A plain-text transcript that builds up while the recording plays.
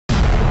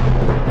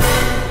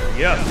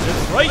Yeah,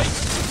 that's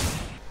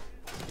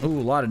right. Ooh,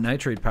 a lot of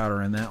nitrate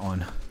powder in that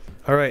one.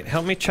 All right,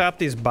 help me chop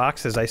these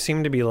boxes. I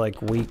seem to be like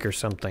weak or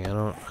something. I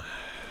don't.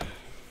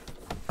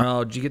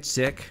 Oh, did you get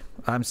sick?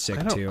 I'm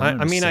sick too.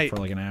 I mean, sick for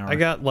like an hour. I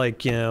got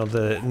like, you know,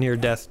 the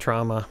near-death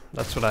trauma.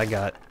 That's what I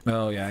got.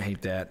 Oh yeah, I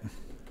hate that.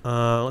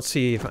 Let's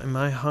see. Am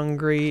I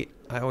hungry?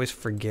 I always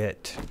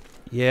forget.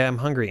 Yeah, I'm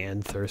hungry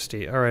and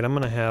thirsty. All right, I'm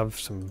gonna have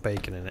some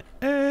bacon in it.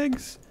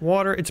 Eggs,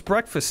 water. It's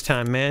breakfast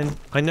time, man.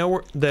 I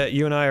know that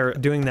you and I are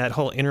doing that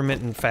whole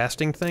intermittent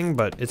fasting thing,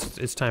 but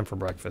it's time for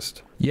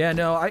breakfast. Yeah,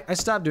 no, I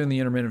stopped doing the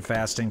intermittent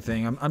fasting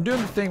thing. I'm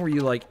doing the thing where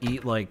you like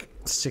eat like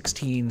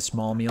 16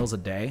 small meals a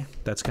day.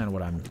 That's kind of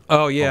what I'm.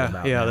 Oh yeah, all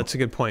about yeah, now. that's a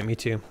good point. Me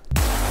too.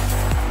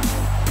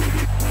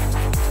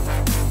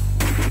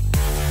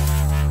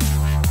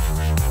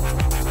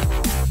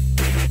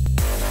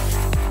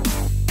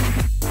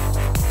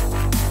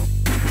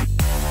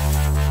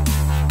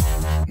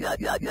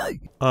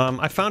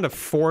 I found a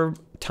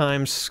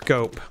 4x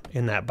scope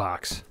in that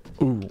box.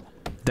 Ooh,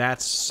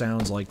 that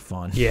sounds like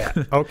fun. Yeah.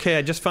 Okay,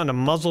 I just found a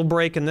muzzle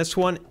brake in this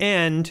one,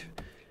 and,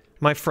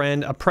 my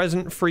friend, a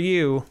present for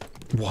you.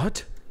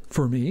 What?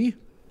 For me?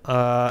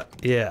 Yeah,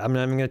 I'm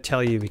gonna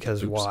tell you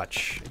because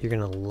watch. You're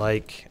gonna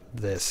like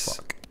this.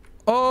 Fuck.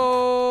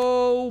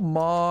 Oh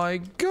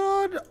my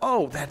god.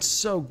 Oh, that's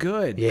so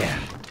good. Yeah.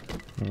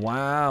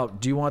 Wow.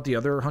 Do you want the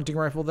other hunting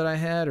rifle that I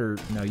had, or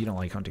no, you don't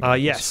like hunting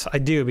rifles? Yes, I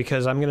do,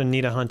 because I'm gonna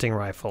need a hunting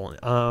rifle.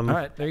 All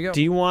right, there you go.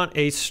 Do you want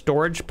a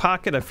storage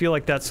pocket? I feel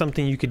like that's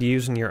something you could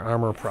use in your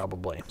armor,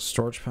 probably.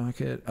 Storage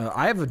pocket?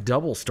 I have a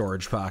double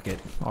storage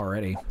pocket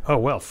already. Oh,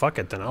 well, fuck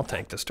it, then I'll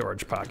take the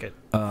storage pocket.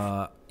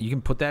 You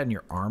can put that in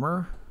your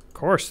armor? Of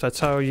course,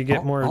 that's how you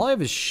get more... All I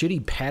have is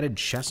shitty padded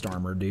chest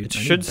armor, dude.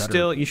 You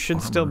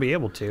should still be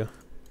able to.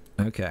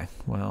 Okay,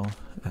 well,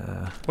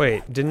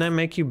 Wait, didn't I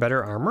make you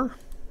better armor?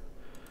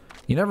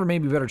 You never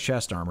made me better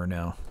chest armor,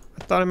 no.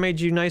 I thought I made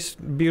you nice,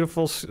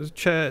 beautiful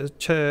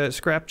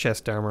scrap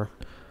chest armor.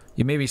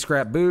 You made me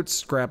scrap boots,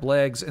 scrap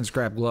legs, and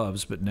scrap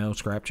gloves, but no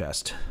scrap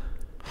chest.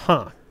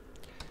 Huh.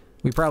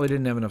 We probably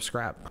didn't have enough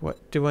scrap.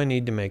 What do I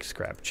need to make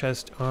scrap?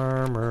 Chest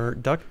armor,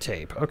 duct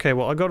tape. Okay,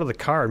 well, I'll go to the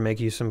car and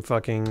make you some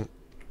fucking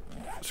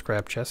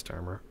scrap chest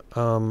armor.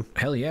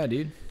 Hell yeah,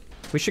 dude.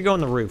 We should go on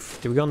the roof.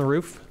 Did we go on the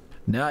roof?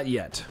 Not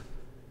yet.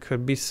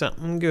 Could be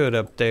something good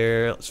up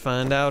there. Let's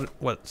find out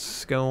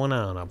what's going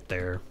on up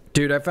there.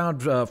 Dude, I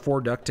found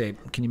 4 duct tape.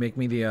 Can you make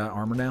me the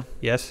armor now?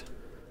 Yes.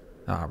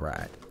 All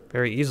right.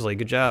 Very easily.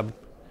 Good job.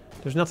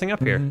 There's nothing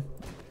up here.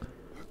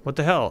 What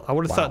the hell? I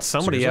would have thought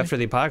somebody seriously? after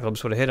the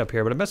apocalypse would have hit up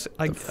here, but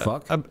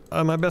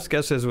my best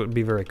guess is it would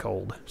be very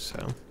cold.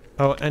 So.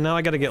 Oh, and now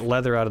I got to get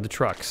leather out of the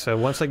truck. So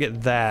once I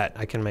get that,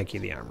 I can make you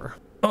the armor.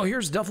 Oh,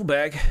 here's a duffel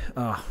bag.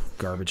 Oh,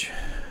 garbage.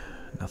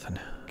 Nothing.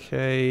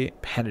 Okay.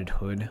 Padded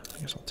hood. I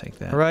guess I'll take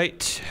that. All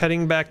right,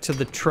 heading back to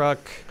the truck.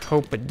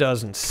 Hope it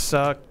doesn't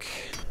suck.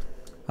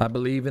 I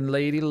believe in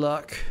Lady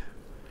Luck.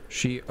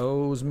 She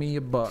owes me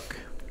a buck.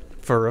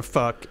 For a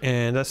fuck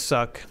and a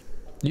suck.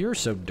 You're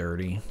so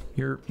dirty.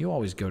 You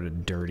always go to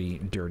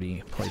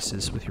dirty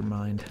places with your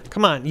mind.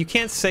 Come on, you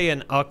can't say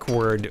an uck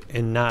word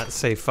and not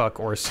say fuck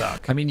or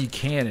suck. I mean, you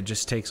can. It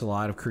just takes a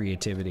lot of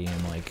creativity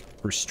and, like,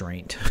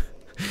 restraint.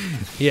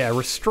 Yeah,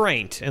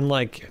 restraint. And,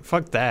 like,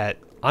 fuck that.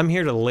 I'm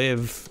here to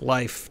live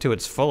life to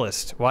its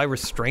fullest. Why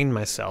restrain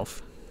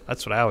myself?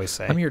 That's what I always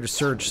say. I'm here to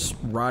search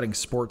rotting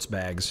sports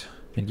bags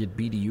and get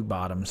BDU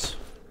bottoms.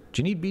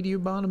 Do you need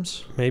BDU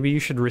bottoms? Maybe you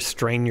should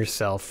restrain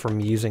yourself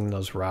from using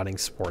those rotting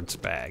sports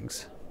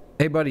bags.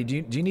 Hey, buddy,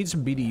 do you need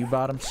some BDU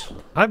bottoms?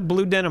 I have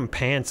blue denim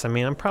pants. I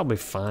mean, I'm probably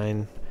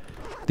fine.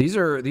 These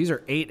are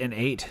 8 and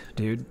 8,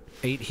 dude.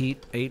 8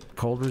 heat, 8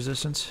 cold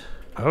resistance.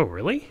 Oh,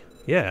 really?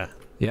 Yeah.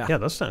 Yeah. Yeah,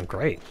 those sound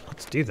great.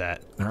 Let's do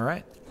that. All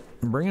right.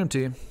 I'm bringing them to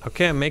you.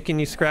 Okay, I'm making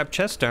you scrap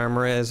chest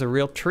armor as a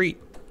real treat.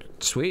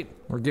 Sweet.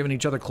 We're giving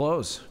each other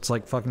clothes. It's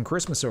like fucking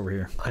Christmas over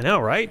here. I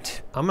know,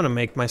 right? I'm gonna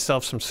make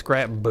myself some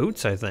scrap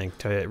boots, I think,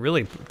 to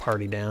really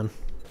party down.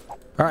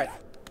 All right.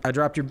 I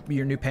dropped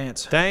your new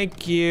pants.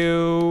 Thank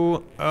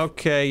you.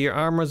 Okay, your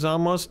armor's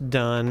almost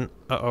done.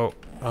 Uh-oh.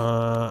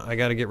 I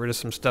gotta get rid of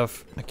some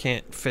stuff. I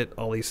can't fit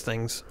all these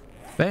things.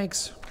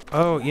 Thanks.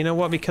 Oh, you know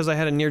what? Because I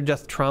had a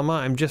near-death trauma,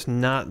 I'm just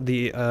not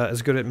the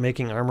as good at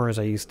making armor as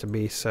I used to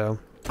be, so...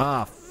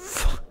 Ah,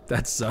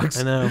 that sucks.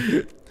 I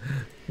know.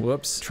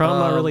 Whoops.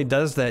 Trauma really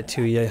does that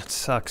to you. It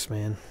sucks,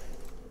 man.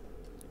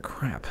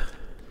 Crap.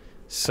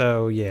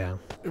 So, yeah.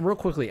 Real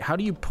quickly, how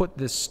do you put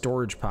this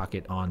storage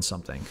pocket on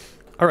something?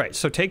 All right,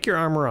 so take your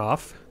armor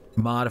off.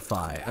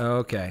 Modify.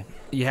 Okay.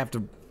 You have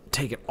to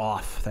take it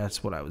off.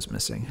 That's what I was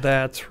missing.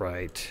 That's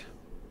right.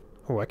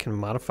 Oh, I can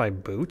modify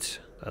boots?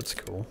 That's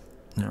cool.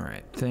 All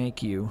right.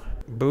 Thank you.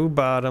 Boo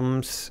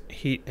bottoms,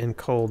 heat and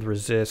cold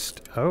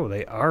resist. Oh,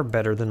 they are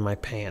better than my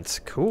pants.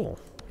 Cool.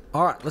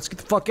 All right, let's get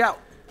the fuck out.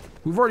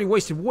 We've already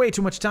wasted way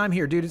too much time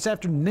here, dude. It's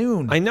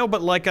afternoon. I know,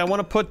 but like, I want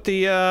to put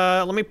the,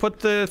 let me put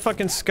the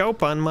fucking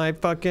scope on my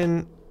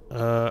fucking,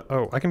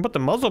 oh, I can put the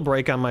muzzle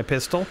brake on my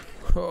pistol.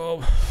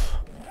 Oh.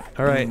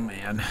 All right. Oh,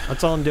 man.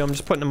 That's all I'm doing. I'm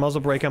just putting a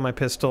muzzle brake on my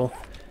pistol.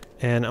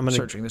 And I'm gonna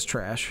searching this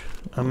trash.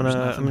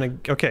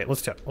 Okay,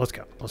 let's go.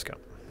 Okay,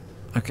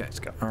 Let's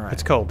go. All right.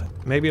 It's cold.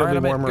 Maybe it'll be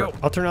warmer. Go.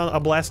 I'll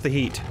blast the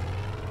heat.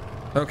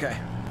 Okay.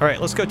 All right,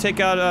 let's go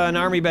take out an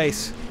army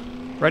base.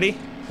 Ready?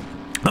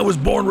 I was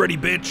born ready,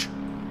 bitch.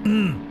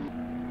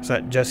 Is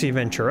that Jesse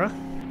Ventura?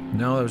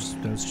 No,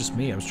 that was just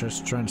me. I was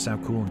just trying to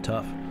sound cool and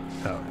tough.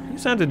 Oh, you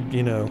sounded,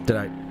 you know... Did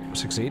I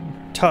succeed?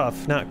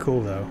 Tough, not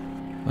cool, though.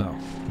 Oh,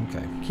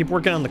 okay. Keep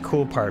working on the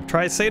cool part.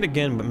 Try to say it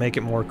again, but make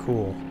it more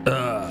cool.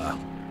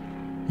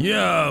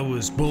 Yeah, I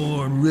was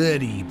born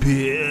ready,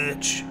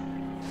 bitch.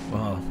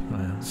 Well,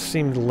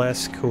 Seemed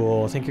less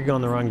cool. I think you're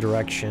going the wrong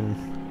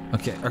direction.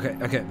 Okay,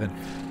 then.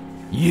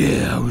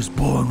 Yeah, I was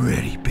born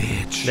ready,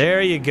 bitch.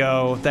 There you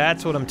go.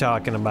 That's what I'm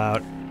talking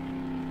about.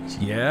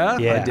 Yeah?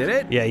 Yeah. I did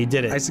it? Yeah, you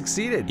did it. I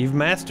succeeded. You've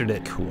mastered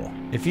it. Cool.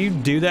 If you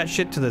do that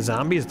shit to the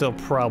zombies, they'll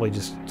probably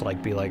just,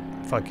 like, be like,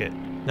 fuck it.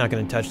 Not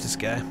gonna touch this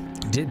guy.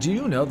 Did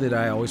you know that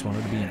I always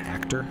wanted to be an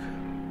actor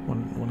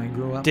when I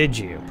grew up? Did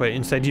you? But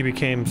instead you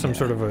became some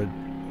sort of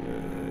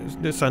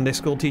a Sunday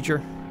school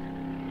teacher?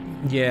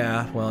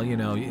 Yeah, well, you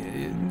know,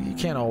 you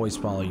can't always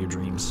follow your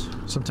dreams.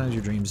 Sometimes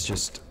your dreams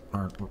just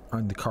aren't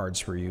on the cards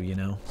for you, you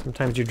know?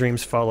 Sometimes your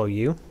dreams follow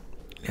you?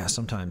 Yeah,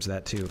 sometimes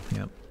that too,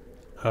 yep.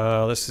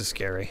 Oh, this is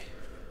scary.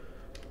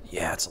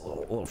 Yeah, it's a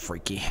little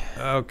freaky.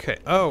 Okay.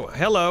 Oh,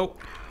 hello.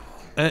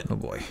 Oh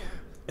boy.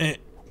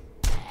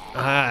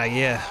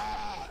 Yeah.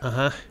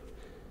 Uh-huh.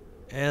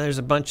 Yeah, there's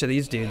a bunch of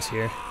these dudes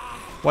here.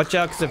 Watch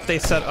out, because if they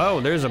said, oh,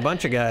 there's a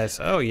bunch of guys.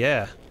 Oh,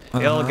 yeah.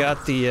 They all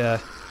got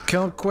the,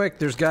 Kill them quick,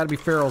 there's gotta be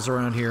ferals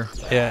around here.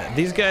 Yeah,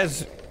 these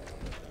guys,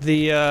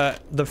 the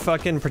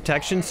fucking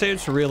protection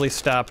suits really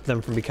stopped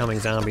them from becoming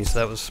zombies.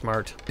 That was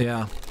smart.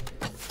 Yeah.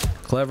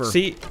 Clever.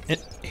 See,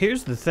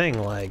 here's the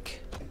thing,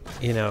 like,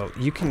 you know,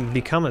 you can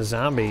become a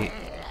zombie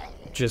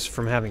just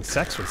from having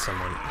sex with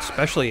someone.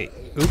 Especially,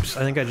 oops,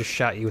 I think I just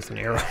shot you with an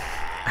arrow.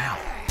 Ow.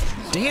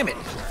 Damn it.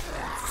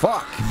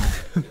 Fuck.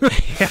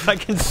 Yeah, I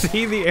can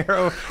see the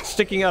arrow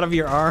sticking out of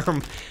your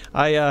arm.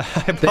 I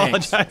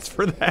apologize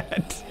for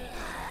that.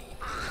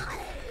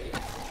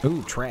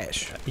 Ooh,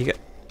 trash. You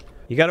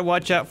got to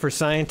watch out for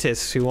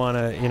scientists who want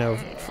to, you know,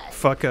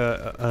 fuck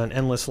an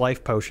endless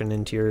life potion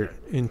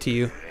into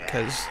you,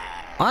 because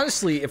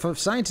honestly, if a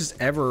scientist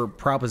ever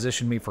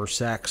propositioned me for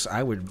sex,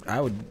 I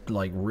would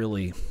like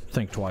really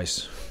think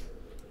twice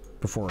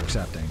before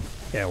accepting.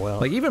 Yeah, well,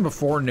 like even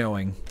before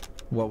knowing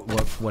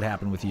what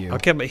happened with you.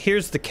 Okay, but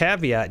here's the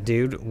caveat,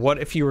 dude. What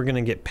if you were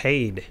gonna get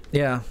paid?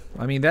 Yeah,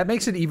 I mean that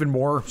makes it even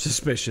more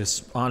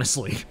suspicious,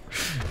 honestly.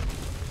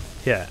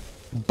 Yeah,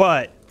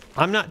 but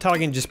I'm not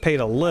talking just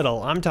paid a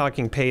little. I'm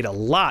talking paid a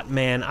lot,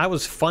 man. I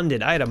was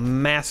funded. I had a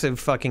massive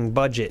fucking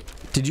budget.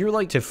 Did you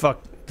like to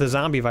fuck the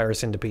zombie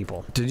virus into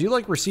people? Did you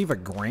like receive a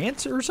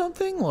grant or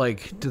something?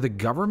 Like, did the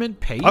government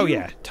pay you? Oh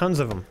yeah, tons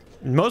of them.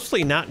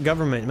 Mostly not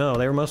government. No,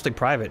 they were mostly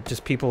private.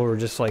 Just people who were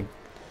just like,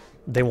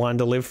 they wanted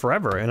to live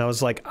forever, and I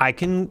was like, I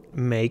can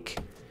make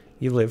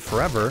you live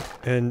forever.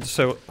 And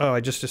so, oh,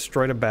 I just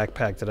destroyed a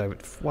backpack that I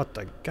would. What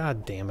the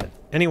god damn it?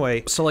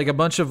 Anyway, so like a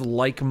bunch of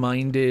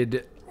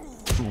like-minded,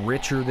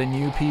 richer than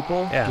you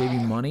people gave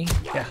you money.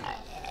 Yeah.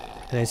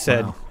 And I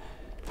said,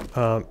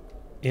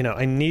 you know,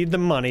 I need the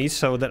money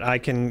so that I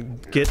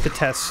can get the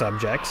test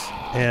subjects,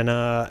 and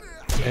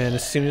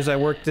as soon as I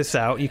work this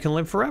out, you can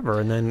live forever.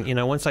 And then, you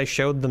know, once I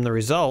showed them the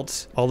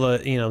results, all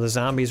the, you know, the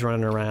zombies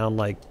running around,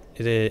 like,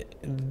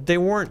 they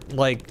weren't,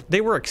 like,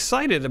 they were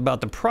excited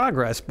about the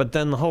progress, but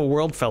then the whole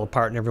world fell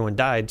apart and everyone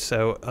died,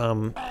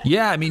 so,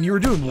 yeah, I mean, you were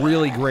doing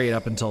really great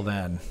up until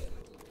then.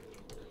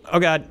 Oh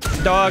god,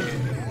 dog.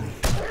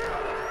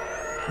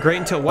 Great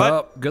until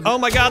what? Oh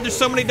my god, there's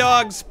so many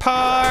dogs.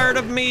 Part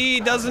of me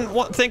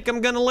doesn't think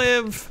I'm gonna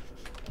live.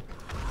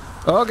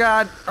 Oh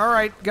god,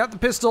 alright, got the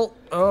pistol.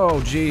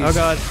 Oh jeez. Oh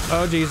god,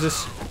 oh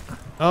Jesus.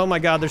 Oh my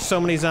god, there's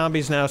so many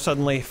zombies now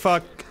suddenly.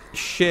 Fuck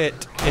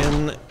shit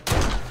in...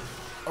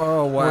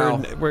 Oh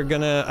wow. We're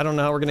gonna, I don't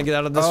know how we're gonna get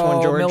out of this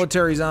one, George.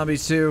 Military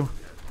zombies too.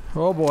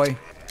 Oh boy.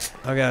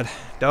 Oh god,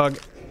 dog.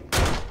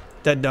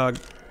 Dead dog.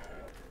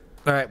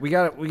 Alright, we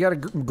gotta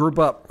group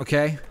up,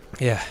 okay?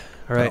 Yeah.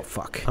 All right. Oh,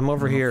 fuck. I'm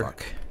over here.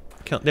 Fuck.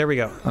 There we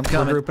go. I'm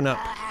coming. We're grouping up.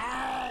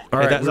 All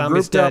right, that we're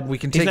zombie's grouped dead. up. We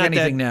can take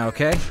anything now,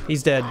 okay?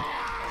 He's dead.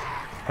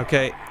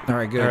 Okay. All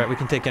right, good. All right, we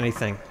can take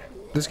anything.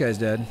 This guy's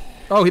dead.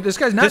 Oh, this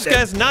guy's not dead. This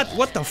guy's not.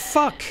 What the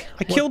fuck?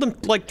 I killed him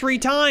like 3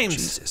 times.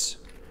 Jesus.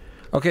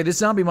 Okay, this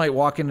zombie might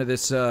walk into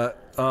this. There's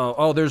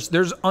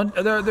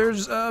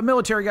a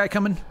military guy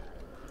coming.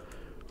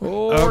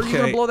 Oh, okay. Are you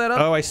gonna blow that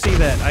up? Oh, I see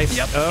that.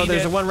 Yep,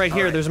 there's one right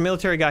here. Right. There's a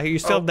military guy here. You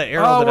still have the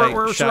arrow that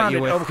I shot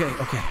you with.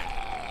 Okay.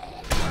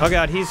 Oh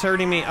god, he's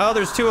hurting me. Oh,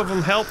 there's 2 of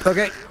them. Help.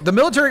 Okay, the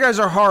military guys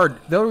are hard.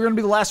 They're gonna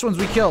be the last ones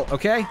we kill,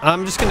 okay?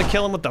 I'm just gonna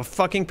kill him with the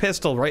fucking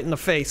pistol right in the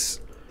face.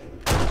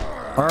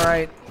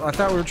 Alright, I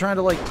thought we were trying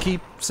to, like,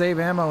 save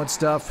ammo and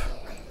stuff.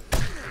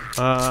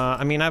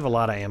 I mean, I have a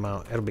lot of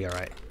ammo. It'll be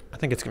alright. I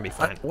think it's gonna be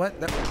fine. What?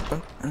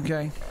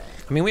 Okay.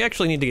 I mean, we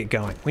actually need to get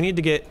going. We need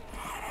to get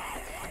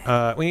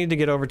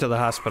over to the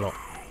hospital.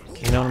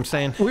 You know what I'm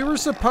saying? We were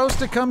supposed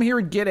to come here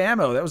and get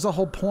ammo. That was the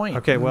whole point.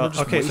 Okay, well,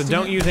 okay, so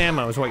don't use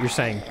ammo is what you're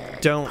saying.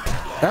 Don't.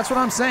 That's what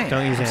I'm saying.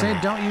 Don't use ammo. I'm saying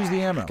don't use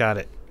the ammo. Got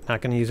it.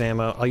 Not gonna use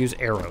ammo. I'll use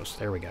arrows.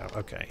 There we go.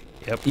 Okay.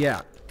 Yep.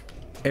 Yeah.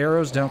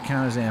 Arrows don't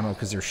count as ammo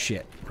because they're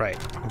shit. Right.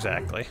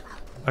 Exactly.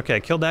 Okay,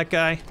 killed that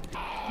guy.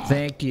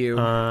 Thank you.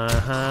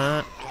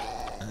 Uh-huh.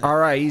 All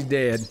right, he's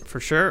dead. For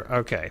sure?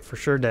 Okay, for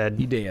sure dead.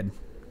 He dead.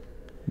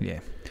 Yeah.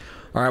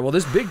 All right, well,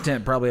 this big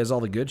tent probably has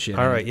all the good shit.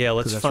 All right, yeah,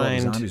 let's that's where all the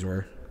find... zombies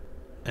were.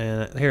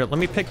 Here, let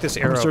me pick this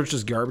I'm arrow. gonna search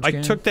this garbage can.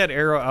 I took that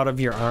arrow out of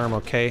your arm,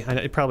 okay?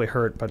 It probably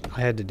hurt, but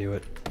I had to do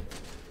it.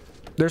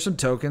 There's some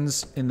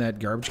tokens in that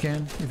garbage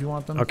can if you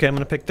want them. Okay, I'm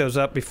gonna pick those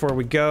up before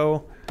we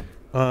go.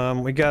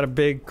 We got a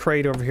big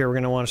crate over here. We're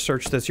gonna want to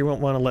search this. You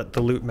won't want to let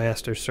the loot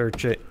master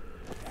search it.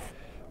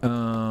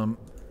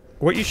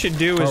 What you should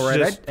do is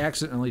just... I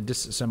accidentally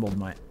disassembled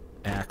my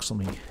axe.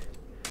 Let me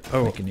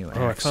make a new axe.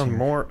 Oh, I found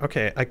more.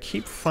 Okay, I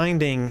keep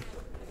finding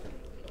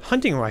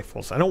hunting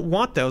rifles. I don't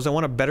want those. I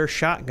want a better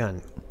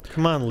shotgun.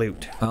 Come on,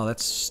 loot. Oh,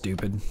 that's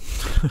stupid.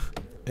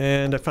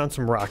 And I found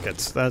some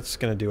rockets. That's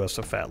gonna do us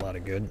a fat lot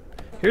of good.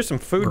 Here's some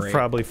food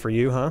probably for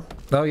you, huh?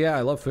 Oh yeah,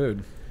 I love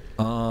food.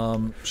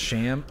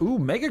 Sham. Ooh,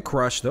 Mega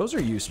Crush. Those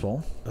are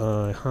useful.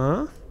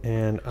 Uh-huh.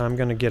 And I'm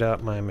gonna get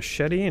out my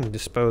machete and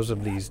dispose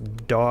of these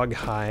dog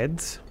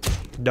hides.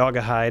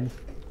 Dog-a-hide.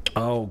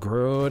 Oh,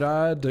 good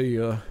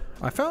idea.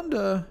 I found,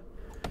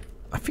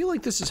 I feel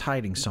like this is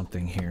hiding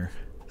something here.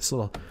 This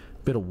little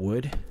bit of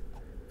wood.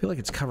 I feel like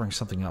it's covering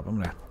something up.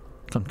 I'm gonna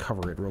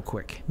uncover it real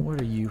quick.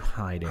 What are you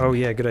hiding? Oh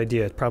yeah, good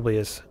idea. It probably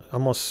is.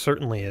 Almost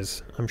certainly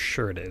is. I'm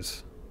sure it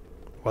is.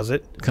 Was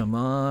it? Come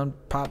on,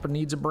 Papa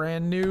needs a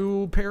brand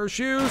new pair of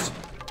shoes.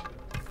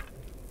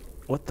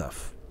 What the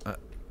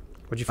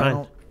What'd you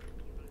find?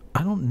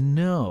 I don't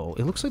know.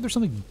 It looks like there's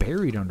something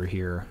buried under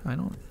here. I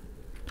don't...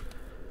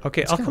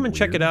 Okay, I'll come and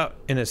check it out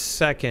in a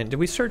second. Did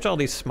we search all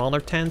these smaller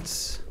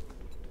tents?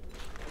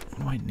 What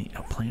do I need?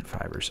 Oh, plant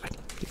fibers. I can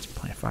get some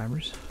plant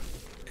fibers.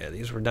 Yeah,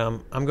 these were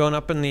dumb. I'm going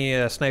up in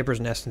the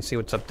sniper's nest and see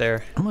what's up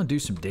there. I'm gonna do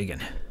some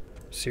digging.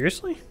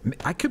 Seriously?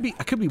 I could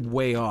be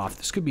way off.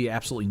 This could be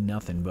absolutely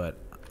nothing, but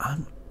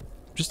I'm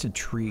just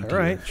intrigued. All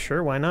right,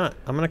 sure, why not?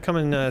 I'm gonna come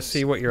and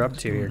see what you're up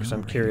to here because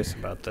I'm curious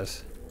about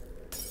this.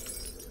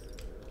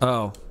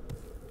 Oh,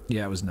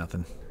 yeah, it was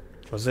nothing.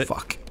 Was it?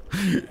 Fuck.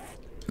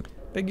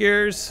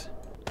 Figures.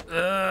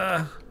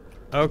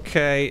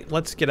 Okay,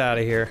 let's get out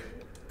of here.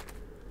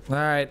 All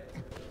right.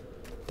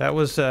 That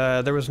was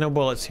there was no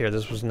bullets here.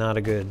 This was not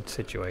a good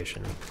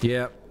situation.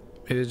 Yep.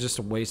 It is just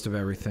a waste of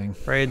everything.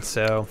 Afraid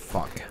so.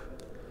 Fuck.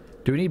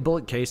 Do we need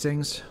bullet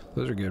casings?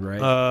 Those are good,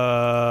 right?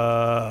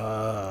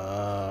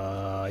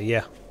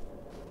 Yeah.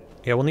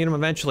 Yeah, we'll need them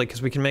eventually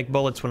because we can make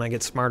bullets when I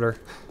get smarter.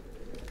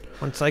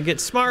 Once I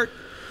get smart.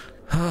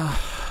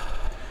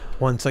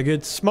 Once I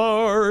get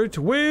smart,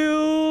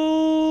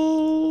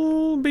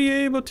 we'll be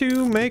able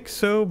to make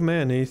so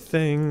many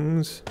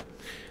things.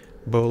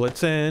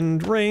 Bullets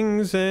and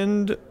rings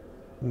and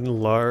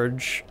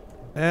large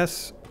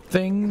ass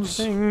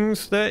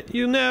things that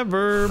you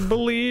never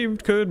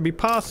believed could be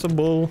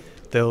possible.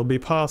 They'll be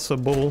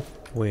possible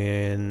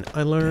when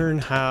I learn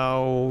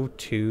how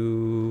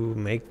to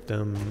make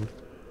them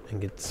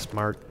and get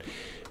smart.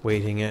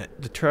 Waiting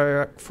at the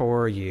truck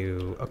for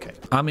you. Okay.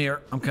 I'm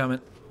here. I'm coming.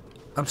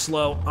 I'm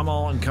slow. I'm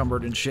all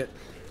encumbered and shit.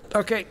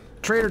 Okay,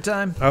 trader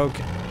time.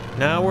 Okay.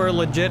 Now we're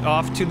legit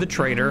off to the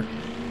trader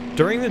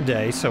during the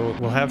day, so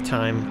we'll have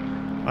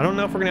time. I don't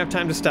know if we're gonna have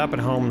time to stop at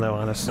home, though,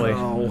 honestly.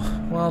 Oh,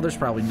 well, there's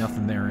probably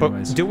nothing there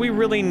anyways. But do we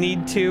really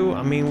need to?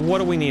 I mean, what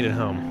do we need at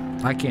home?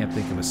 I can't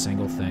think of a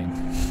single thing.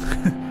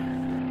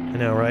 I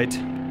know, right?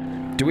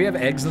 Do we have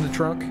eggs in the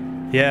trunk?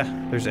 Yeah,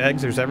 there's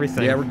eggs, there's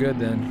everything. Yeah, we're good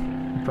then.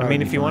 I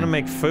mean, if you want to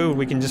make food,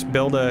 we can just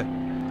build a,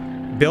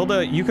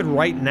 you could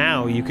right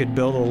now, you could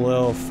build a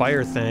little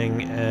fire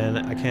thing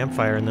and a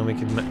campfire, and then we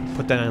could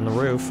put that on the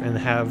roof and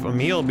have a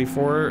meal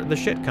before the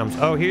shit comes.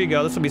 Oh, here you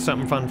go. This will be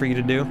something fun for you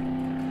to do.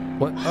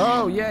 What?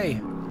 Oh,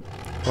 yay.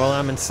 Well,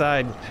 I'm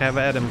inside. Have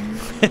at him.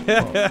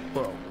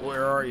 Whoa,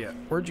 where are you?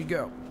 Where'd you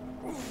go?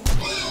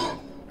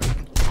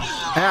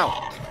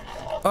 Ow.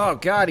 Oh,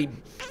 God, he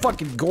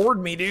fucking gored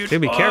me, dude.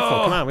 Dude, be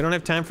careful. Come on, we don't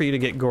have time for you to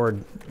get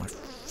gored. My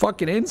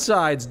fucking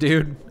insides,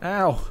 dude.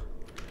 Ow. All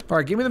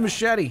right, give me the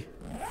machete.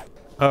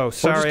 Oh,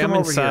 sorry, I'm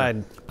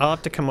inside. I'll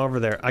have to come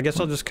over there. I guess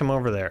I'll just come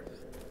over there.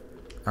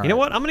 You know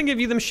what? I'm gonna give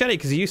you the machete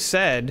because you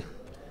said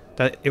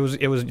that it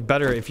was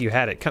better if you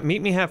had it. Come,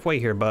 meet me halfway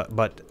here,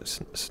 but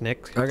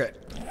Snick. Okay.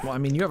 Well, I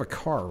mean, you have a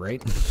car,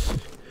 right?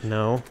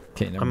 No.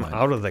 Okay, never mind.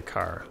 I'm out of the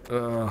car.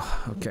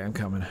 Okay, I'm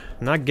coming.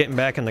 I'm not getting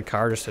back in the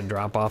car just to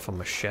drop off a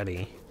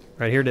machete.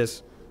 Right, here it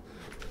is.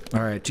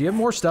 All right. Do you have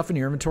more stuff in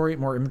your inventory?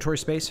 More inventory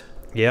space?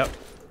 Yep.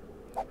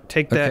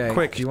 Take that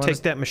quick. Take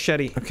that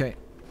machete. Okay.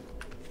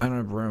 I don't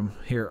have room.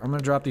 Here, I'm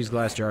gonna drop these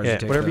glass jars. Yeah,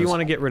 and take whatever those. you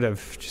want to get rid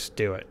of, just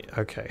do it.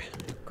 Okay,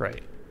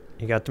 great.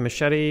 You got the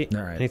machete.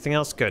 All right. Anything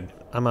else? Good.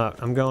 I'm out.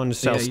 I'm going to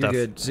sell stuff.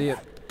 You're good. See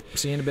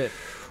you in a bit.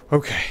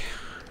 Okay.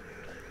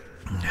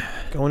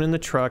 Going in the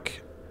truck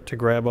to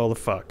grab all the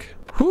fuck.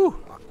 Whew.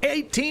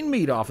 18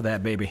 meat off of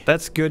that baby.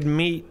 That's good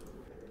meat.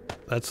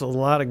 That's a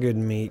lot of good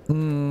meat.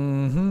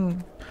 Mm-hmm.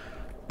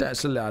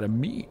 That's a lot of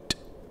meat.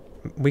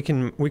 We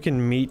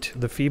can meet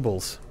the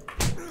Feebles.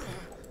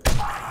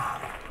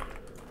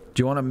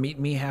 Do you want to meet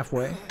me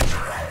halfway?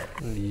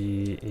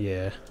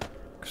 Yeah,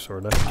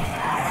 sorta.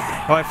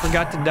 Oh, I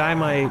forgot to dye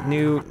my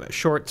new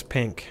shorts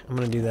pink. I'm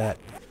gonna do that.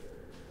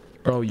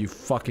 Oh, you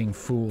fucking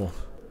fool.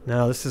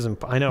 No, this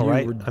isn't. I know,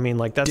 right? I mean,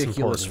 like, that's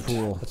ridiculous important.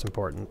 Fool. That's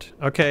important.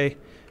 Okay,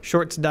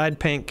 shorts dyed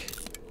pink.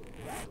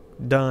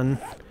 Done.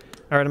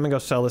 All right, I'm gonna go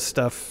sell this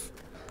stuff.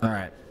 All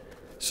right.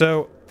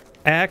 So,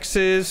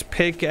 axes,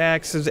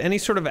 pickaxes, any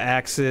sort of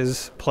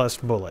axes plus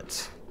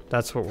bullets.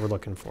 That's what we're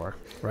looking for,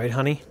 right,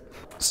 honey?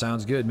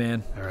 Sounds good,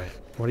 man. All right.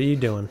 What are you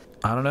doing?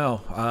 I don't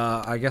know.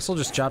 I guess I'll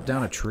just chop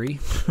down a tree.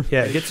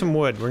 Yeah, get some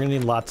wood. We're gonna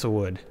need lots of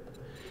wood.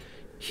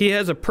 He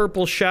has a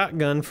purple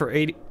shotgun for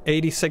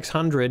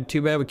 8,600.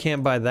 Too bad we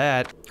can't buy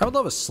that. I would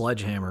love a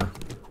sledgehammer.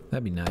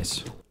 That'd be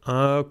nice.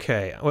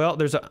 Okay. Well,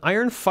 there's an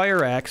iron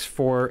fire axe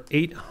for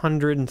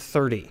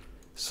 830.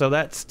 So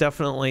that's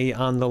definitely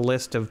on the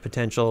list of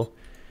potential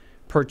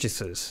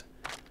purchases.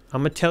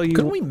 I'm gonna tell you.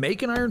 Couldn't we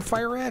make an iron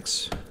fire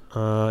axe?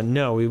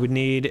 No, we would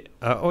need.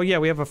 Oh yeah,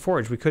 we have a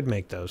forge. We could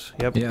make those.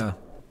 Yep. Yeah.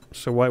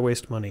 So why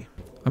waste money?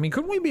 I mean,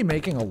 couldn't we be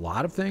making a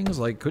lot of things?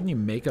 Like, couldn't you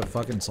make a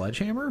fucking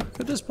sledgehammer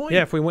at this point?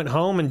 Yeah, if we went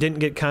home and didn't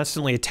get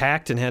constantly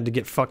attacked and had to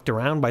get fucked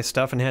around by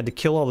stuff and had to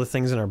kill all the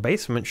things in our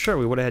basement, sure,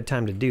 we would have had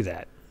time to do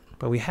that.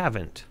 But we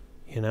haven't,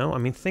 you know? I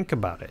mean, think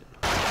about it.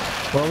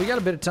 Well, we got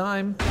a bit of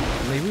time.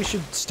 Maybe we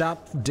should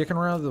stop dicking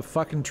around with the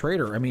fucking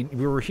trader. I mean,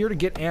 we were here to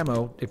get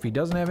ammo. If he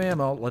doesn't have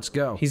ammo, let's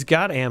go. He's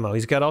got ammo.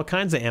 He's got all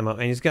kinds of ammo,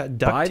 and he's got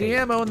duct Buy tape. the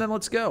ammo and then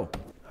let's go.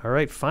 All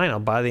right, fine. I'll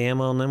buy the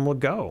ammo and then we'll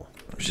go.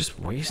 I was just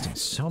wasting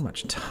so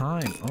much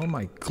time. Oh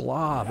my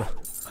glob.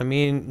 I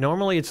mean,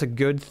 normally it's a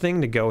good thing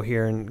to go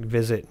here and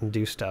visit and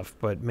do stuff,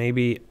 but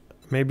maybe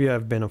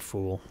I've been a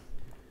fool.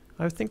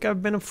 I think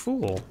I've been a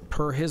fool.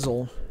 Per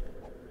hizzle.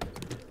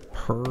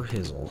 Per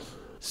hizzle.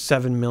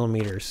 7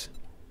 millimeters.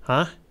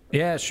 Huh?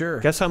 Yeah, sure.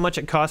 Guess how much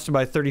it cost to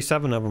buy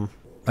 37 of them?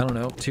 I don't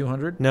know,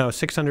 200? No,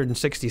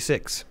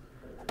 666.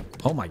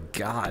 Oh my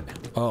god.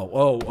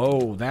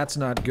 Oh, that's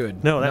not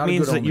good. No, that Not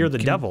means a good that you're the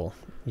omen. devil.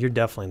 You're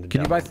definitely the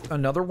Can devil. you buy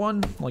another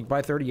one? Like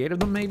buy 38 of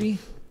them maybe?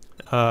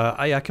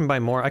 I can buy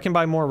more. I can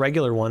buy more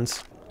regular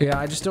ones. Yeah,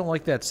 I just don't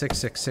like that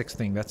 666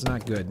 thing. That's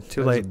not good.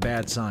 Too That's late. a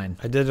bad sign.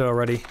 I did it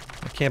already.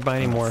 I can't buy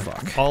any more.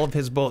 Fuck. All of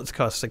his bullets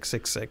cost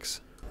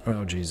 666.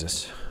 Oh,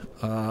 Jesus.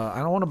 I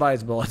don't want to buy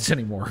his bullets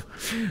anymore.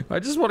 I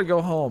just want to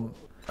go home.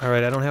 All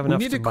right, I don't have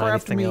enough to buy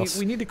anything else.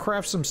 We need to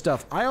craft some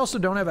stuff. I also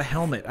don't have a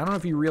helmet. I don't know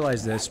if you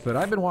realize this, but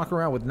I've been walking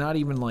around with not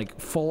even like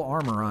full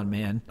armor on,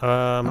 man.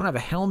 I don't have a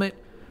helmet.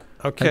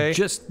 Okay. I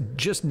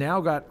just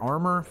now got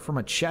armor from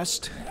a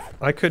chest.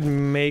 I could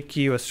make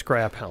you a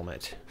scrap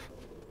helmet.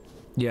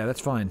 Yeah,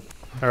 that's fine.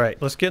 All right,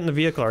 let's get in the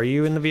vehicle. Are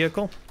you in the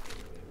vehicle?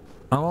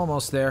 I'm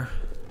almost there.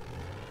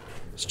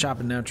 Just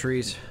chopping down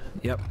trees.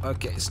 Yep.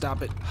 Okay,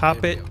 stop it.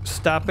 Hop it,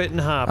 stop it, and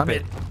hop I'm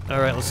it. in.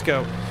 All right, let's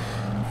go.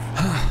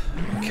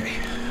 Okay.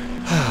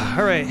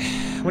 All right,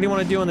 what do you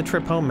want to do on the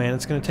trip home, man?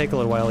 It's going to take a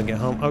little while to get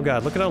home. Oh,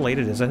 God, look at how late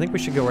it is. I think we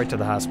should go right to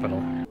the hospital.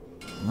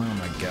 Oh,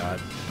 my God.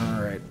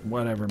 All right.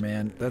 Whatever,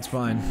 man. That's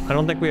fine. I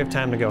don't think we have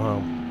time to go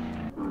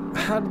home.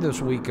 How did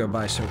this week go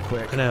by so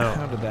quick? I know.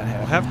 How did that happen?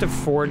 We'll have to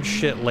forge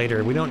shit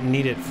later. We don't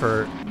need it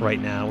for right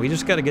now. We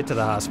just got to get to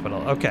the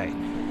hospital. Okay.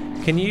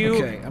 Can you...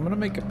 Okay, I'm going to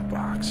make a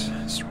box.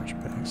 Storage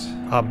bags.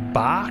 A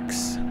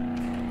box?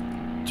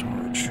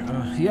 Storage.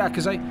 Yeah,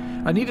 because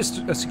I need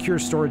a secure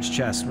storage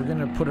chest. We're going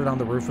to put it on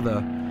the roof of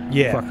the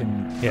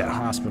fucking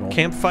hospital.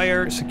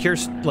 Campfire, secure,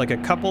 like a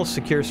couple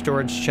secure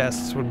storage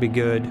chests would be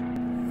good.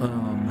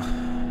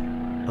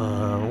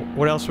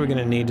 What else are we going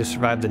to need to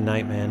survive the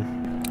night,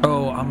 man?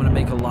 Oh, I'm going to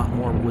make a lot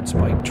more wood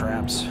spike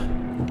traps.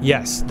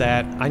 Yes,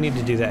 that. I need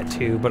to do that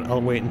too, but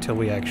I'll wait until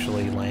we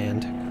actually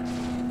land.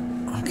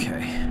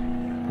 Okay.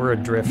 We're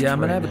adrift. Yeah, I'm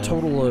going to have now. a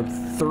total of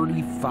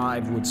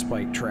 35 wood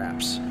spike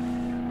traps.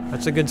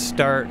 That's a good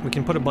start. We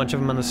can put a bunch of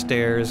them on the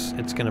stairs.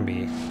 It's gonna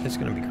be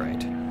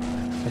great.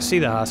 I see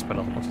the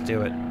hospital. Let's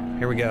do it.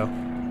 Here we go.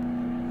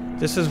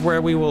 This is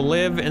where we will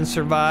live and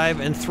survive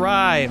and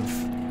thrive.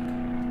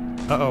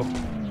 Uh-oh.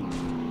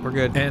 We're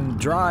good. And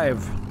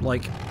drive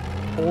like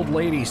old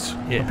ladies,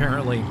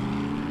 apparently.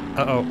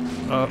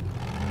 Uh-oh.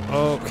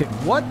 Okay,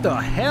 what the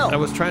hell? I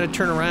was trying to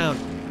turn around.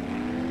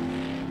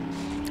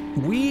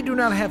 We do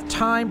not have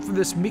time for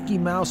this Mickey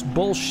Mouse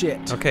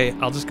bullshit. Okay,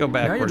 I'll just go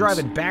backwards. Now you're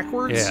driving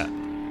backwards? Yeah.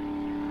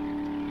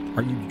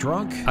 Are you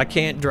drunk? I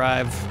can't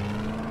drive.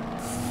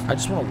 I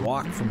just want to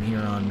walk from here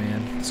on,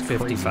 man. It's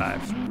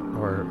 55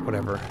 or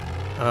whatever.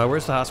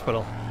 Where's the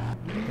hospital?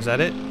 Is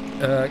that it?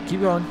 Keep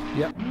going.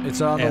 Yep,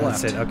 it's on the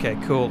left. That's it. Okay,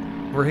 cool.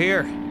 We're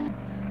here.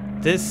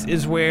 This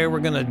is where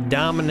we're gonna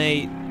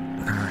dominate.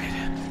 All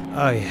right.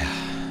 Oh yeah.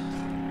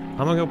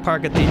 I'm gonna go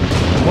park at the...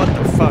 What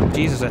the fuck?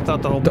 Jesus, I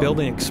thought the whole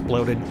building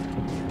exploded.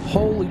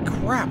 Holy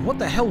crap, what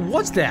the hell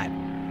was that?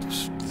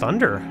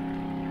 Thunder.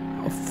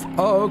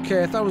 Oh,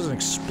 okay. I thought it was an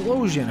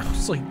explosion. I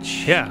was like,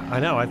 shit. Yeah, I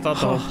know. I thought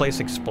the whole place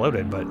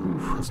exploded, but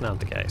it's not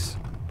the case.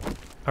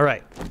 All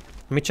right.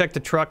 Let me check the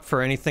truck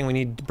for anything we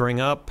need to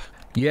bring up.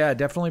 Yeah,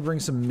 definitely bring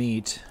some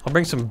meat. I'll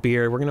bring some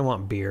beer. We're going to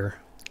want beer.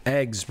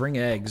 Eggs. Bring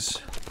eggs.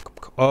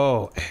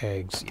 Oh,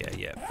 eggs.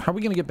 Yeah. How are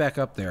we going to get back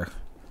up there?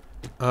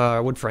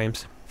 Wood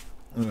frames.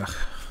 Ugh.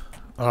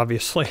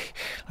 Obviously.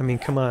 I mean,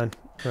 come on,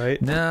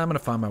 right? Nah, I'm going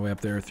to find my way up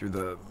there through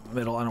the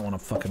middle. I don't want a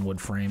fucking wood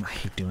frame. I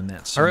hate doing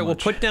that so All right,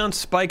 much. well, put down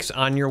spikes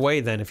on your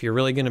way then if you're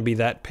really going to be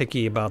that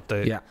picky about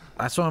the Yeah,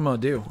 that's what I'm going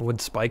to do.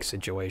 wood spike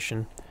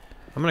situation.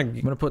 I'm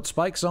going to put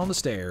spikes on the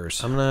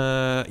stairs.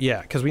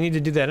 Yeah, because we need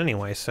to do that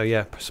anyway, so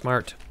yeah,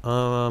 smart.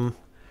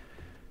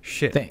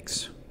 Shit.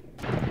 Thanks.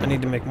 I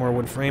need to make more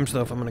wood frames,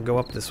 though, if I'm going to go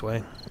up this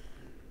way.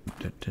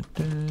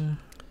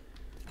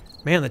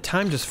 Man, the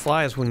time just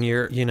flies when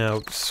you're, you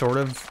know, sort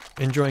of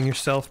enjoying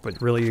yourself, but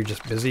really you're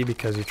just busy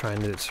because you're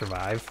trying to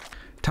survive.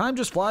 Time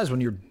just flies when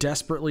you're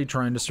desperately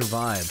trying to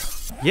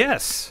survive.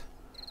 Yes!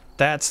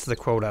 That's the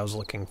quote I was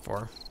looking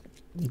for.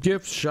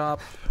 Gift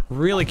shop.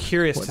 Really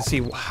curious to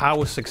see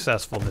how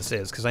successful this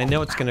is, because I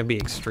know it's going to be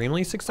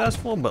extremely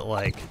successful, but,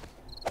 like,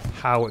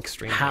 how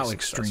extremely How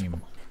successful.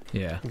 extreme.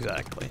 Yeah.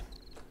 Exactly.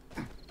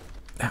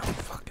 Oh,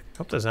 fuck it. I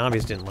hope the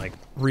zombies didn't, like,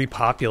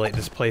 repopulate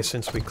this place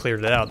since we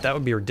cleared it out. That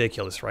would be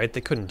ridiculous, right? They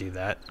couldn't do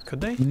that,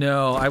 could they?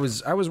 No, I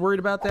was worried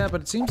about that,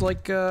 but it seems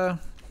like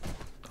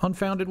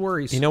unfounded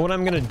worries. You know what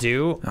I'm gonna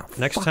do? Oh,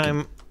 Next fucking-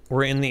 time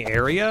we're in the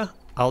area,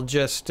 I'll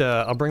just,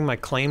 I'll bring my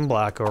claim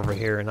block over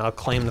here and I'll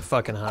claim the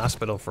fucking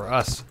hospital for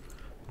us.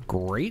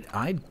 Great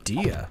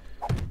idea.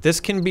 This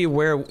can be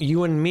where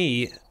you and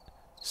me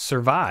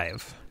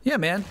survive. Yeah,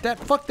 man.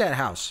 Fuck that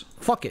house.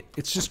 Fuck it.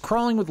 It's just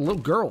crawling with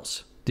little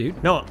girls,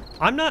 dude. No,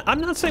 I'm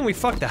not saying we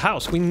fuck the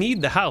house. We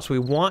need the house. We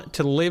want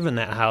to live in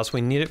that house. We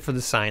need it for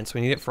the science.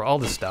 We need it for all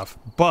the stuff.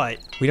 But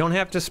we don't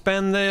have to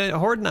spend the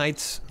Horde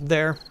nights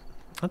there.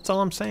 That's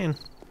all I'm saying.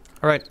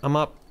 All right, I'm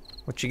up.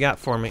 What you got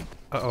for me?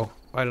 Uh-oh.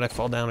 Why did I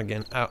fall down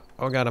again?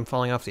 Oh God, I'm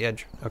falling off the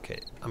edge. Okay,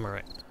 I'm all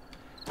right.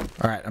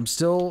 All right, I'm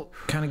still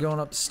kind of going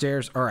up the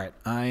stairs. All right,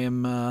 I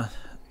am,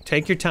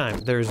 Take your time.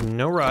 There's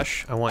no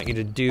rush. I want you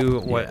to do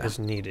what Yeah. is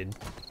needed.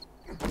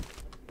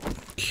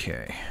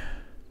 Okay.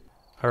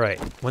 All right.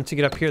 Once you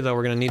get up here, though,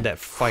 we're going to need that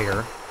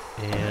fire.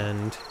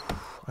 And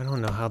I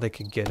don't know how they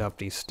could get up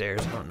these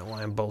stairs. I don't know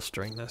why I'm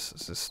bolstering this.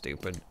 This is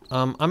stupid.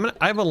 I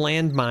have a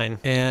landmine,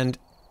 and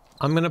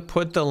I'm going to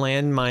put the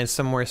landmine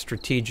somewhere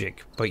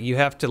strategic. But you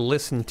have to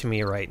listen to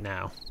me right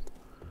now.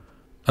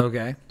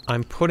 Okay.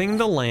 I'm putting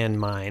the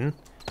landmine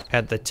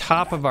at the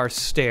top of our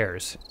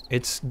stairs.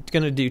 It's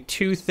going to do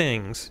two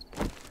things.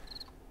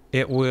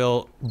 It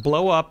will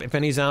blow up if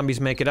any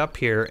zombies make it up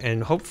here,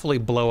 and hopefully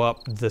blow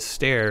up the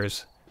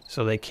stairs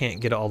so they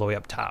can't get all the way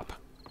up top.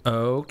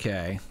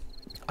 Okay.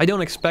 I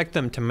don't expect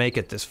them to make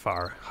it this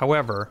far.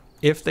 However,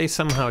 if they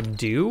somehow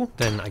do,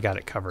 then I got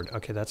it covered.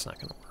 Okay, that's not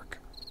going to work.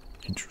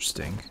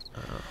 Interesting.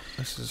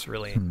 This is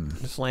really...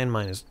 This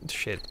landmine is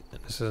shit.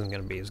 This isn't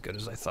going to be as good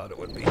as I thought it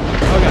would be.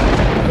 Oh,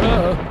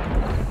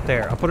 God.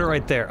 There, I'll put it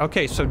right there.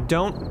 Okay, so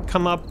don't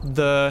come up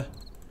the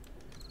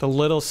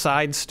little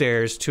side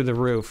stairs to the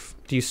roof.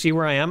 Do you see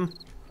where I am?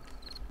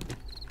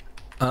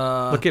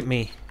 Look at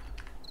me.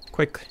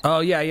 Quick. Oh,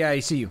 yeah, I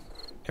see you.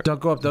 Don't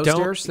go up those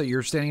stairs that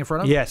you're standing in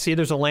front of? Yeah, see,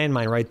 there's a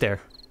landmine right there.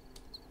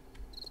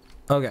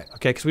 Okay.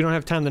 Okay, because we don't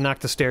have time to knock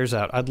the stairs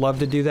out. I'd love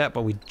to do that,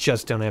 but we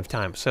just don't have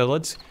time. So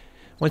let's...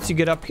 Once you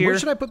get up here... Where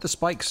should I put the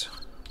spikes?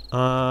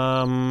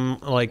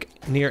 Like,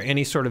 near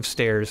any sort of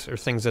stairs or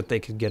things that they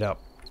could get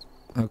up.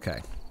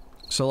 Okay.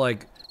 So,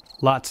 like...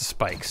 Lots of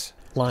spikes.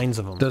 Lines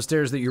of them. Those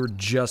stairs that you were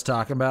just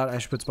talking about, I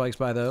should put spikes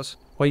by those?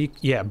 Well, you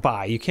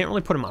can't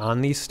really put them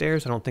on these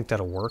stairs. I don't think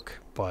that'll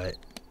work, but...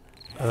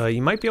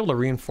 you might be able to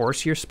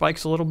reinforce your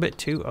spikes a little bit,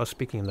 too. Oh,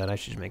 speaking of that, I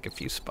should make a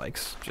few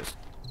spikes, just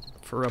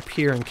for up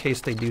here in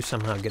case they do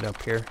somehow get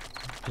up here.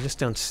 I just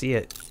don't see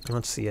it. I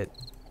don't see it.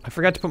 I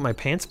forgot to put my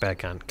pants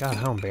back on. God,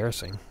 how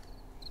embarrassing.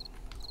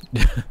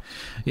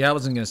 Yeah, I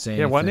wasn't going to say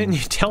anything. Yeah, why didn't you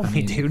tell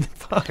me, dude?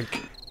 Fuck.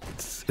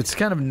 It's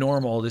kind of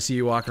normal to see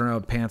you walking around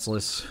with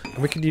pantsless.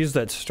 We could use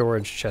that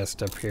storage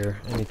chest up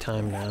here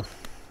anytime now.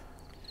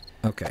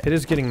 Okay. It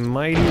is getting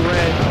mighty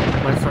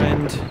red, my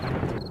friend.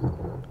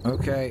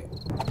 Okay.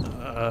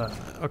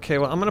 Okay,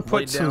 well, I'm gonna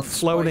put Lay some down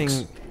floating...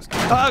 spikes.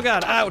 Oh,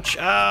 God, ouch!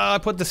 I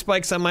put the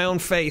spikes on my own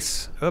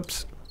face.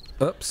 Oops.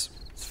 Oops.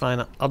 It's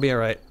fine. I'll be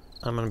alright.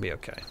 I'm gonna be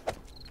okay.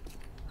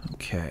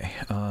 Okay,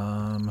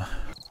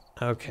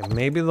 Okay,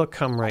 maybe they'll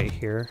come right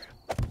here.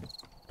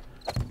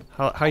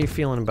 How you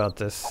feeling about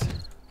this?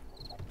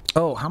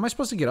 Oh, how am I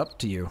supposed to get up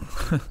to you?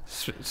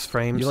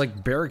 Frames? You're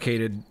like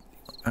barricaded.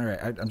 Alright,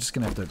 I'm just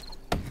gonna have to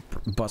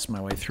bust my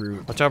way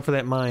through. Watch out for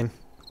that mine.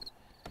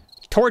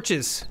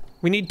 Torches!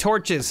 We need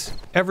torches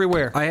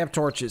everywhere. I have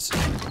torches.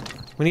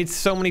 We need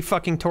so many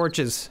fucking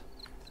torches.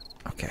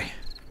 Okay.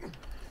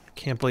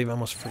 Can't believe I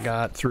almost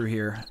forgot. Through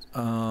here.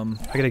 I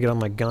gotta get all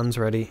my guns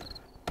ready.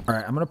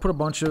 Alright, I'm gonna put a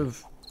bunch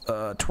of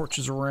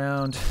torches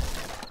around.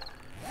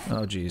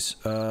 Oh, geez.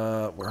 Where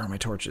are my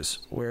torches?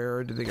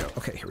 Where did they go?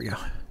 Okay, here we go.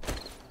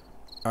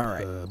 All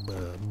right.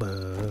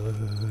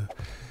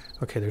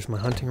 Okay, there's my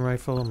hunting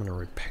rifle. I'm gonna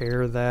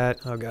repair that.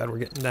 Oh god, we're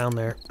getting down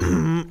there.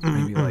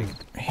 Maybe like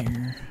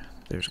here.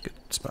 There's a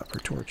good spot for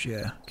a torch,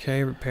 yeah.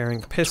 Okay,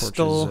 repairing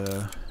pistol.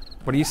 Torches,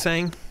 what are you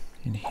saying?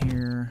 in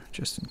here,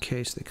 just in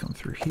case they come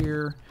through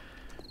here.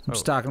 I'm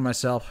stocking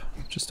myself.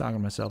 Just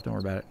stocking myself. Don't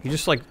worry about it. You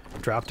just like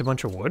dropped a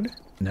bunch of wood?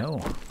 No.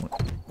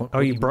 What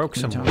you broke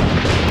some wood.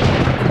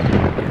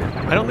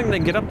 I don't think they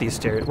can get up these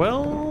stairs.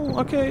 Well,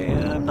 okay.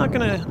 I'm not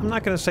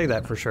gonna say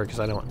that for sure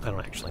because I don't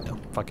actually know.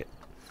 Fuck it.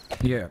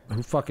 Yeah.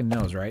 Who fucking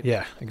knows, right?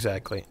 Yeah.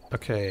 Exactly.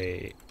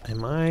 Okay. I'm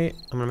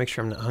gonna make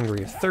sure I'm not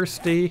hungry or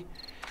thirsty.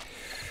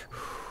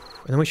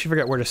 And then we should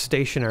figure out where to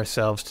station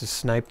ourselves to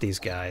snipe these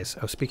guys.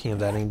 Oh, speaking of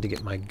that, I need to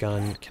get my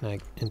gun. Can I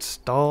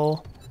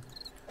install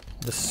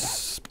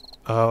this?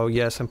 Oh,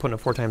 yes, I'm putting a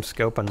 4x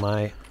scope on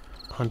my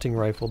hunting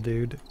rifle,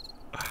 dude.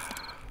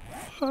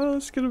 Oh,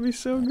 it's gonna be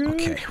so good.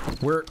 Okay,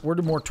 where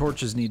do more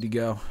torches need to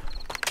go?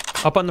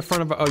 Up on the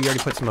front of. Oh, you already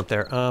put some up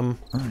there. Oh,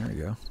 there we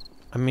go.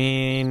 I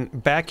mean,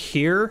 back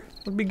here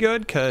would be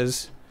good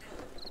because.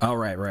 Oh,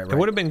 right. It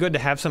would have been good to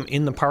have some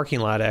in the parking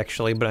lot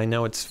actually, but I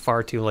know it's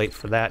far too late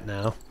for that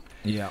now.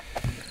 Yeah.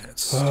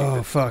 That's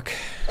oh fuck.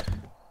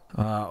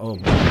 Oh.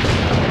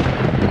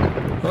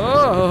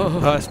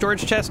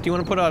 Storage chest. Do you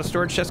want to put out a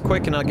storage chest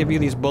quick, and I'll give you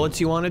these bullets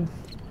you wanted?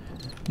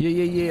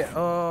 Yeah.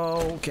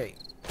 Oh, okay.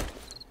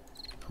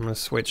 I'm gonna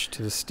switch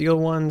to the steel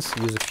ones.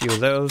 Use a few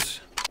of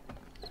those.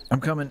 I'm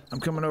coming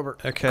over.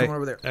 Okay. I'm coming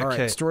over there. Okay. All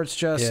right. Storage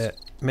chest. Yeah.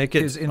 Make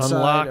it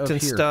unlocked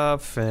and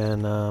stuff,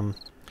 and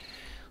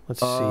let's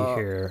see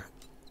here.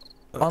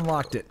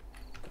 Unlocked it.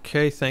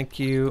 Okay, thank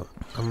you.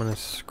 I'm gonna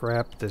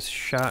scrap this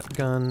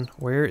shotgun.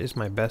 Where is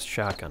my best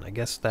shotgun? I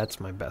guess that's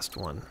my best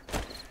one.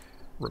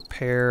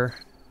 Repair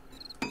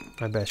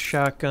my best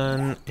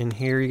shotgun in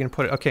here. You can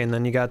put it. Okay, and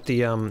then you got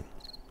the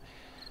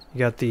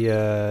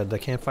the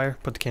campfire.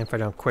 Put the campfire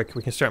down quick.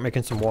 We can start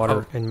making some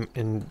water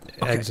and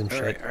eggs and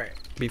shit all right.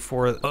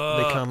 before they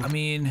come. I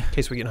mean, in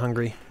case we get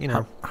hungry, you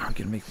know. I'm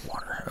gonna make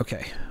water.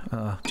 Okay. Do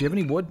you have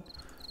any wood?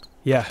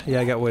 Yeah,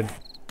 I got wood.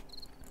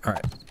 All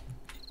right.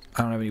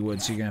 I don't have any wood,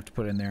 so you're gonna have to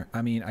put it in there.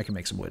 I mean, I can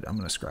make some wood. I'm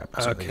gonna scrap.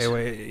 Okay,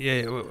 wait.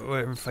 Yeah,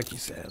 whatever the fuck you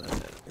said.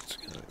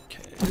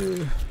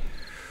 Okay.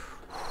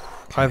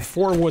 I have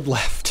 4 wood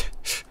left.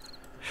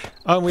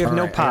 Oh, we have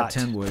no pot. I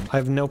have 10 wood. We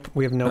have no pot.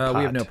 We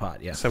have no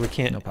pot. Yeah. So we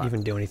can't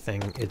even do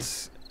anything.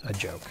 It's a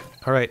joke.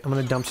 All right, I'm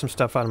gonna dump some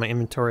stuff out of my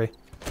inventory.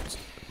 It's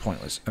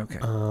pointless. Okay.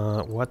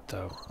 What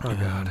though? Oh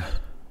god.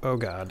 Oh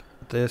god.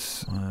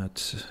 This.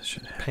 What?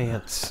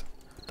 Pants.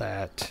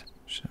 That.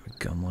 Should have a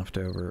gun left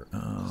over.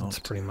 That's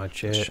pretty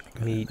much it.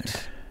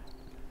 Meat.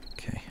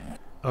 Okay.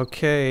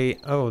 Okay.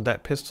 Oh,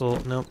 that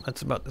pistol. Nope,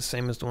 that's about the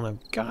same as the one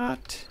I've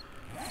got.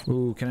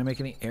 Ooh, can I make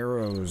any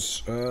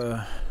arrows?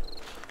 What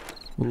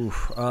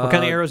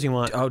kind of arrows you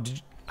want? Oh, do you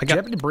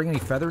happen to bring any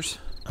feathers?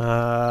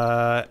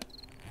 No.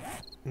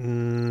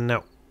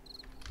 No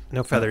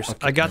feathers.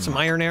 Okay, I got some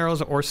iron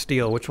arrows or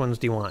steel. Which ones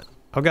do you want?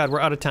 Oh god,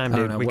 we're out of time,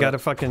 dude. We gotta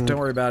fucking... Don't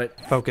worry about it.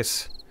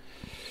 Focus.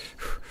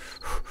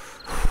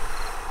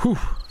 Whew.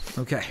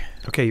 Okay.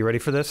 Okay, you ready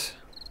for this?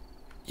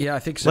 Yeah, I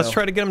think so. Let's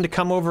try to get them to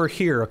come over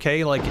here,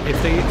 okay? Like,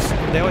 if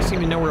they always seem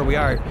to know where we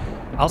are.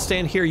 I'll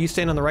stand here, you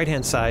stand on the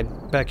right-hand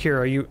side. Back here,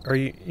 are you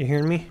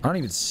hearing me? I don't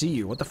even see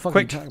you. What the fuck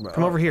Quick, are you talking about?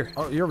 come over here.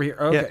 Oh, you're over here.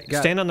 Okay, yeah,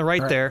 stand on the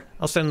right there.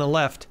 I'll stand on the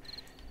left.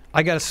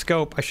 I got a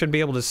scope. I should be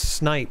able to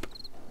snipe.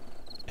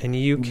 And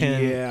you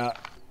can... Yeah.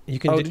 You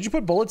can did you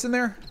put bullets in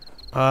there?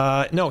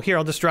 No, here,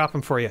 I'll just drop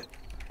them for you.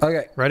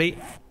 Okay. Ready?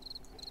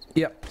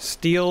 Yep.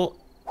 Steel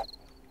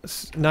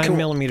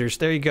 9mm.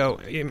 There you go.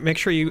 Make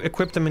sure you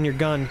equip them in your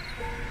gun,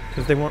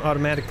 because they won't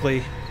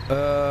automatically.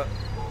 Gotta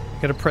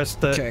press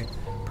the. Okay.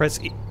 Press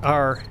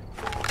R.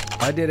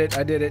 I did it.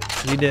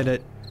 You did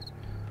it.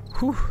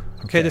 Whew.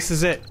 Okay, this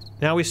is it.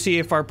 Now we see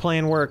if our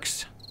plan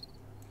works.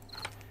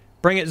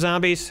 Bring it,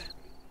 zombies.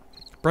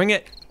 Bring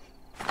it.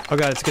 Oh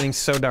god, it's getting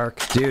so dark.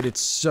 Dude, it's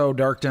so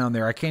dark down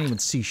there. I can't even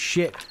see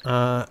shit.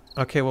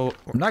 Okay, well...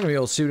 I'm not gonna be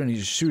able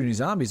to shoot any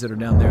zombies that are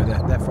down there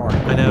that far.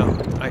 I know.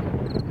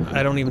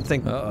 I don't even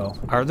think... Uh-oh.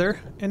 Are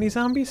there any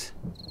zombies?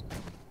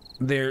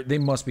 They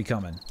must be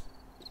coming.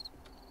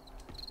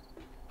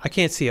 I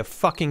can't see a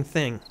fucking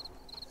thing.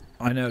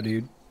 I know,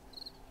 dude.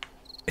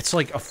 It's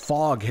like a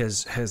fog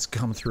has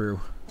come through.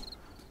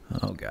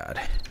 Oh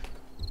god.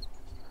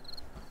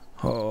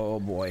 Oh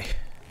boy.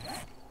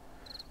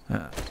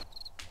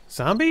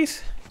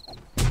 Zombies?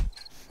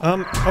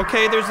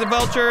 Okay, there's the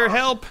vulture.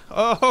 Help!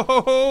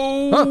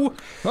 Oh!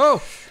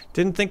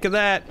 Didn't think of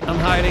that. I'm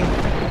hiding.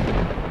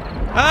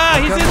 Ah,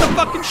 he's in the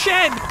fucking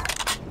shed!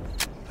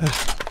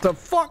 The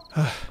fuck?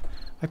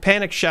 I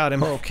panic shot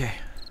him. Okay.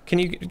 Can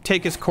you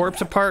take his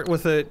corpse apart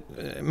with a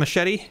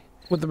machete?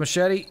 With the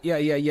machete?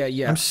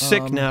 Yeah. I'm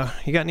sick now.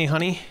 You got any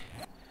honey?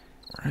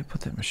 Where did I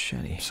put that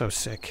machete? I'm so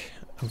sick.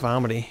 I'm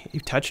vomiting. You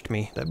touched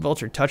me. That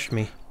vulture touched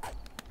me.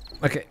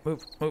 Okay,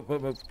 move.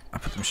 I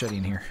put the machete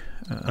in here.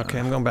 Okay,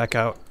 I'm going back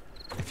out.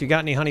 If you got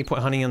any honey, put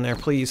honey in there,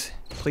 please.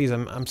 Please,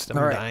 I'm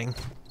dying.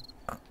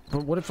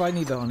 But what if I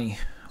need the honey?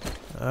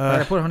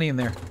 Alright, I put honey in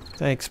there.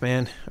 Thanks,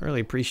 man. I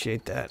really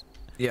appreciate that.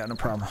 Yeah, no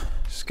problem.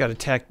 Just got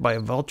attacked by a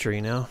vulture,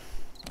 you know?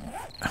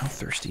 How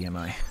thirsty am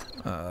I?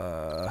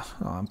 Oh,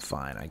 I'm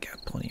fine. I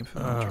got plenty of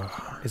food.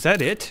 Is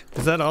that it?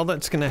 Is that all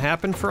that's gonna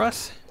happen for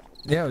us?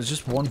 Yeah, it was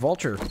just one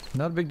vulture.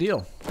 Not a big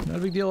deal. Not a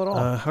big deal at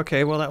all.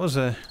 Okay, well that was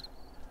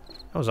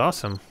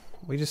awesome.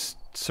 We just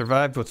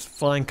survived with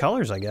flying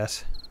colors, I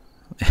guess.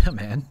 Yeah,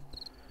 man.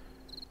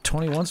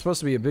 21's supposed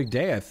to be a big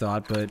day, I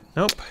thought, but...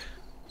 Nope.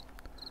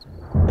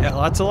 Yeah,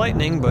 lots of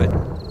lightning, but...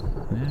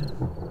 Yeah.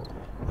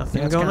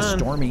 Nothing It's going kind of on.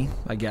 stormy,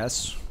 I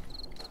guess.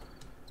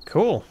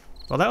 Cool.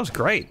 Well, that was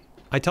great.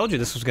 I told you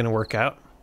this was gonna work out.